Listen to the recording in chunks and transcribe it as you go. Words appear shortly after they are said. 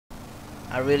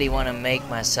I really want to make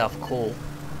myself cool.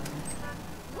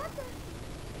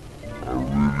 I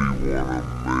really wanna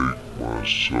make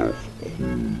myself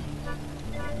cool.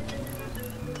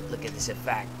 Look at this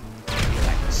effect.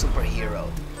 Like a superhero.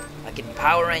 Like in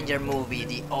Power Ranger movie,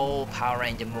 the old Power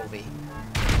Ranger movie.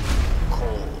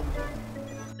 Cool.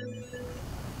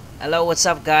 Hello, what's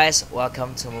up guys?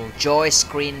 Welcome to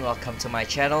Joyscreen. Welcome to my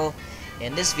channel.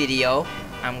 In this video,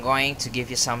 I'm going to give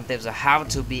you some tips on how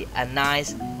to be a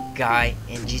nice guy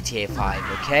in GTA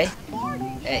 5, okay?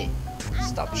 Hey,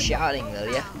 stop shouting,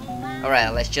 will ya?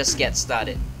 Alright, let's just get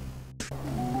started.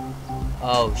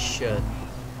 Oh shit,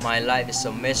 my life is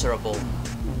so miserable.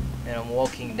 And I'm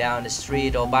walking down the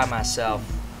street all by myself.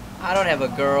 I don't have a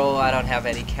girl, I don't have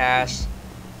any cash,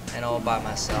 and all by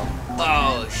myself.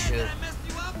 Oh shit.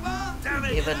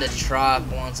 Even the truck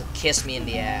wants to kiss me in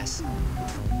the ass.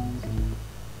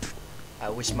 I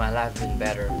wish my life had been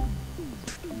better.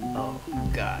 Oh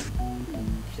God,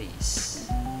 please.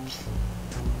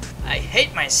 I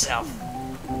hate myself.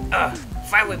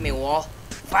 Fight with me, Wall.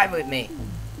 Fight with me.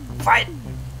 Fight.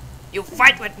 You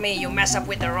fight with me. You mess up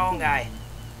with the wrong guy.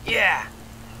 Yeah.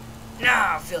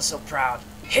 Now I feel so proud.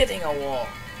 Hitting a wall.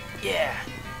 Yeah.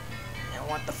 And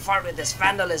want to fight with this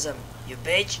vandalism, you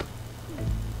bitch.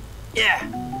 Yeah.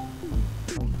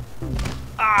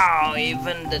 Oh,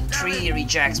 even the tree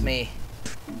rejects me.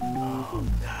 Oh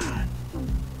God.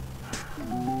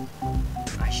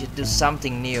 I should do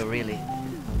something new, really.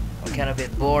 I'm kind of a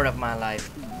bit bored of my life.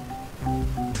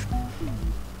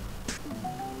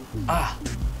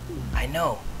 I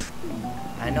know.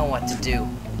 I know what to do.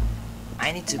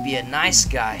 I need to be a nice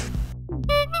guy.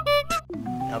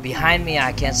 Now behind me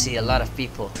I can see a lot of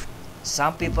people.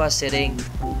 Some people are sitting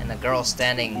and a girl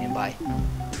standing nearby.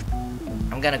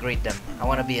 I'm gonna greet them. I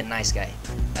wanna be a nice guy.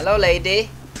 Hello lady.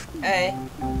 Hey.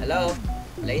 Hello.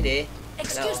 Lady.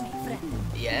 Excuse me, friend.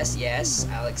 Yes,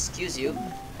 I'll excuse you.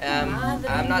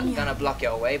 I'm not gonna block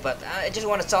your way, but I just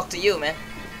want to talk to you, man.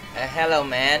 Hello,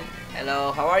 man.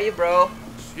 Hello, how are you, bro?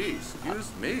 Gee,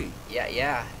 excuse me.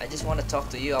 Yeah, I just want to talk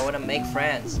to you. I want to make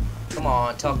friends. Come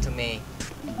on, talk to me.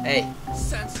 Hey.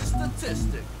 Census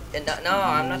statistic. No,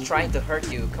 I'm not trying to hurt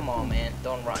you. Come on, man.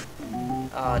 Don't run.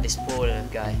 Oh, this poor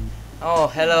guy. Oh,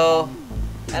 hello.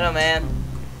 Hello, man.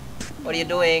 What are you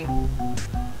doing?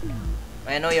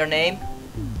 May I know your name?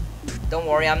 Don't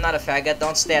worry, I'm not a faggot.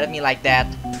 Don't stare at me like that.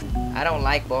 I don't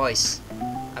like boys.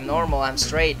 I'm normal, I'm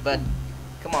straight, but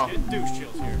come on. Douche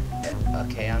chills here.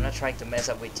 Okay, I'm not trying to mess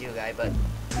up with you, guy, but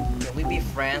can we be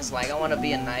friends? Like, I want to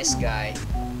be a nice guy.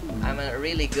 I'm a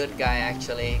really good guy,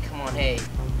 actually. Come on, hey.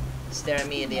 Stare at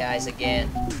me in the eyes again.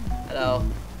 Hello.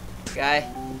 Guy.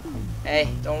 Hey,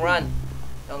 don't run.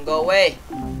 Don't go away.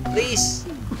 Please.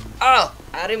 Oh,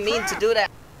 I didn't mean to do that.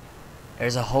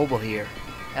 There's a hobo here.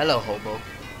 Hello, hobo.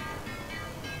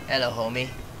 Hello, homie.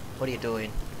 What are you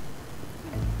doing?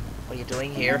 What are you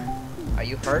doing here? Are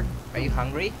you hurt? Are you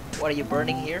hungry? What are you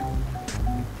burning here?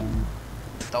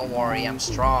 Don't worry, I'm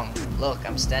strong. Look,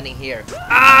 I'm standing here.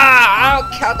 I'll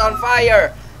catch on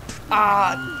fire!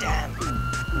 Damn.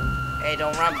 Hey,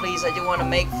 don't run, please. I just want to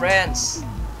make friends.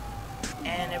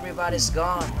 And everybody's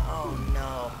gone. Oh,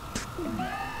 no.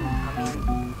 I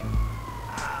mean,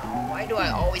 why do I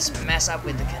always mess up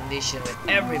with the condition with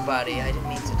everybody? I didn't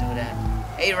mean to do that.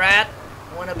 Hey, rat.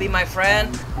 Wanna be my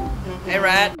friend? Hey,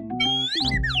 rat.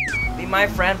 Be my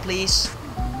friend, please.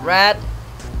 Rat.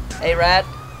 Hey, rat.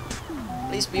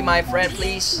 Please be my friend,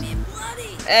 please.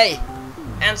 Hey,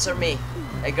 answer me.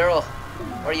 Hey, girl.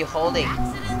 What are you holding?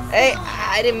 Hey,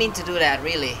 I didn't mean to do that.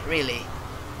 Really.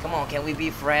 Come on, can we be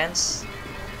friends?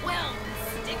 Well,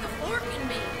 stick a fork in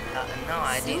me. No,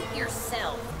 I didn't. Suit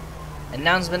yourself.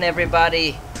 Announcement,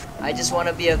 everybody. I just want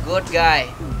to be a good guy.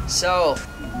 So,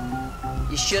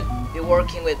 you should be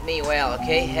working with me well,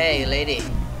 okay? Hey, lady.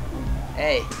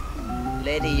 Hey,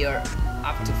 lady, you're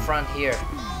up to front here.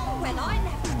 Well, I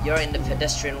never. You're in the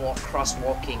pedestrian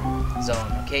crosswalking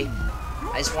zone, okay?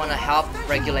 I just want to help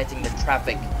regulating the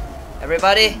traffic.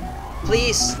 Everybody,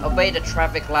 please obey the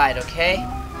traffic light, okay?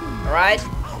 Alright?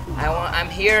 I'm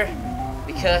here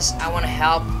because I want to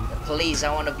help the police.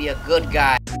 I want to be a good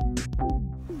guy.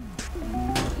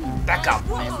 Back up.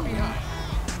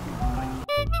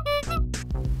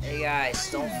 Hey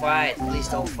guys, don't fight. Please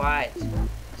don't fight.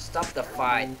 Stop the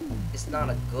fight. It's not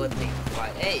a good thing to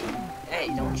fight. Hey,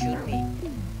 don't shoot me.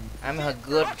 I'm a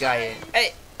good guy.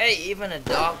 Hey, even a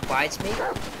dog bites me?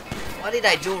 What did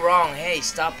I do wrong? Hey,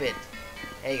 stop it.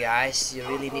 Hey guys, you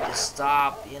really need to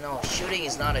stop. You know, shooting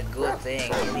is not a good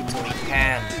thing. You need to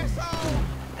repent.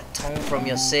 Atone from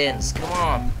your sins. Come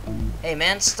on. Hey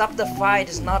man, stop the fight.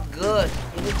 It's not good.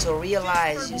 You need to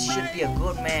realize you should be a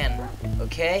good man.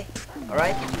 Okay?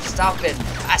 Alright? Stop it.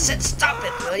 I said stop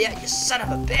it, will ya? You son of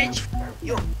a bitch.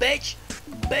 You bitch.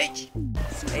 Bitch.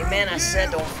 Hey man, I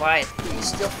said don't fight. You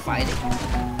still fighting?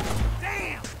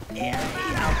 Damn!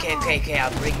 Yeah, okay.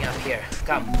 I'll bring you up here.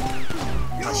 Come.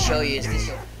 I'll show you. Is this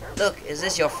your... Look, is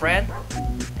this your friend?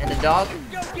 And the dog?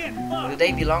 Go get Do fucked!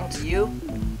 they belong to you?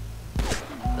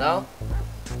 No?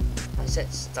 I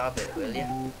said stop it, will ya?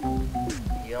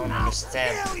 You don't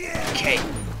understand. Hell yeah! Okay,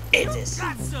 eat this.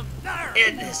 Got some nerve!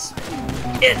 Eat this.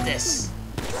 Eat this.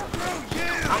 Screw you!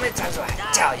 How many times do I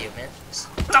have to tell you, man?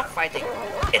 Stop fighting.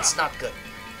 It's not good.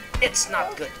 It's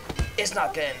not good. It's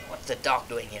not good. And what's the dog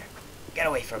doing here? Get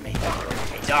away from me.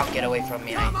 Hey, dog, get away from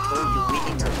me. I told you we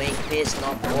need to make peace,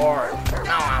 not war.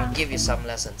 Now I'll give you some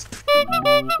lessons.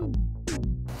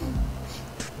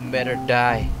 Better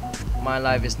die. My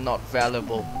life is not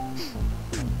valuable.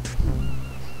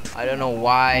 I don't know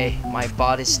why my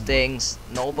body stinks.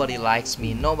 Nobody likes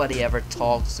me. Nobody ever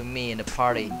talks to me in the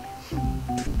party.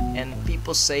 And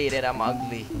people say that I'm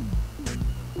ugly.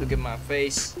 Look at my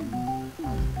face.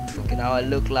 Look at how I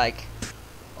look like.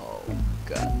 Oh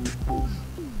God.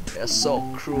 They're so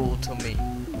cruel to me.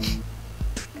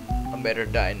 I better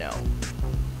die now.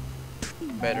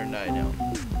 Better die now.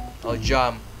 I'll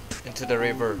jump into the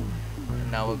river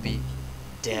and I will be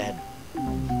dead.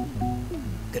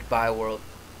 Goodbye world.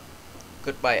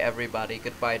 Goodbye everybody.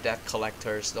 Goodbye debt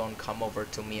collectors. Don't come over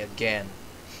to me again.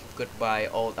 Goodbye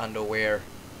old underwear.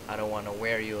 I don't want to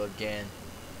wear you again.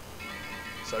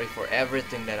 Sorry for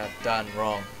everything that I've done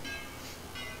wrong.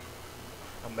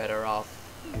 I'm better off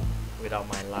without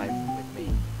my life with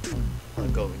me. I'll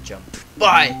go and jump.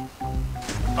 Bye!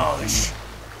 Oh sh...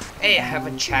 Hey, I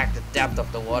haven't checked the depth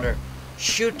of the water.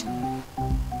 Shoot!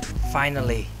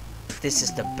 Finally, this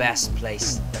is the best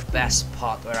place, the best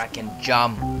spot where I can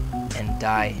jump and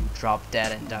die, drop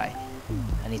dead and die.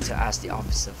 I need to ask the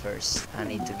officer first. I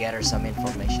need to gather some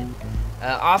information.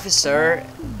 Officer,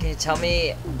 can you tell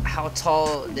me how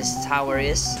tall this tower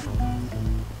is?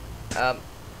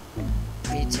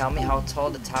 Can you tell me how tall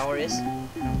the tower is?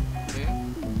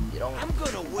 You don't... I'm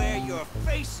gonna wear your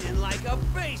face in like a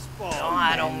baseball! No,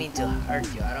 I don't mean to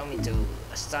hurt you. I don't mean to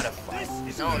start a fight.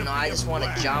 No, I just want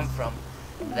to jump from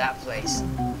that place.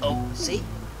 Oh, see?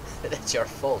 That's your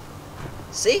fault.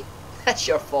 See? That's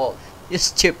your fault. You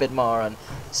stupid moron.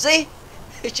 See?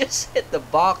 You just hit the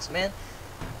box, man.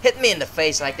 Hit me in the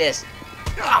face like this.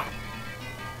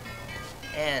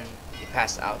 And you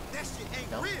passed out.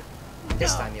 No?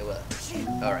 This time you will.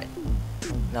 Alright.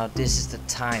 Now this is the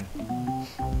time.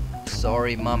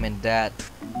 Sorry mom and dad.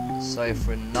 Sorry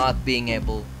for not being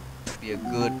able to be a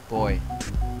good boy.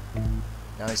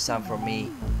 Now it's time for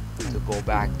me to go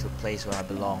back to a place where I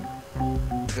belong.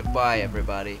 Goodbye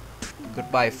everybody.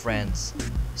 Goodbye friends.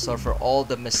 Sorry for all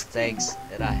the mistakes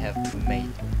that I have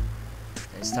made.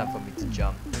 It's time for me to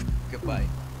jump. Goodbye.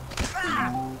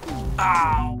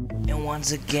 Ow! And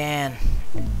once again,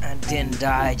 I didn't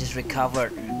die, I just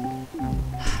recovered.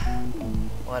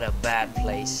 What a bad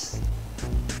place.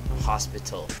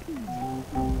 Hospital.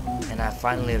 And I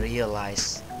finally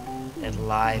realized that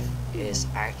life is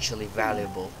actually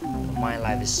valuable. My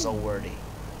life is so worthy.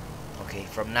 Okay,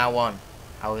 from now on,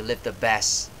 I will live the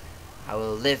best. I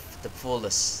will live the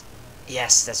fullest.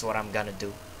 Yes, that's what I'm gonna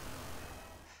do.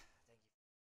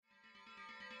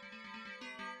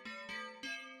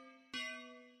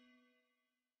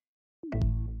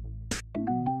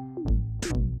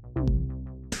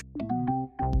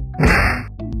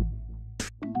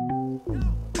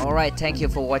 Alright, thank you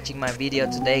for watching my video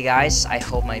today guys. I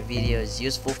hope my video is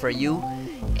useful for you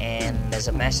and there's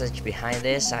a message behind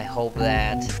this. I hope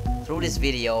that through this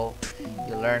video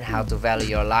you learn how to value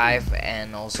your life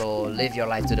and also live your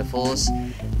life to the fullest.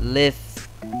 Live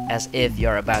as if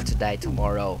you're about to die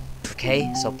tomorrow.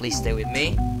 Okay, so please stay with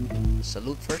me.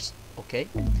 Salute first. Okay,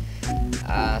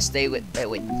 stay with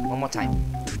wait, one more time.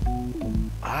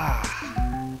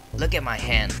 Look at my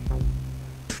hand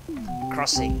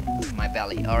crossing my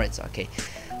belly. Alright, okay.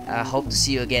 Hope to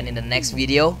see you again in the next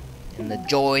video, in the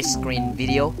Joyscreen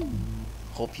video.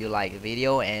 Hope you like the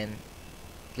video and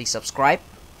please subscribe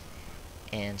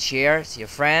and share to your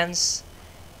friends.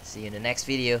 See you in the next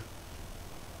video.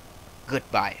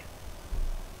 Goodbye.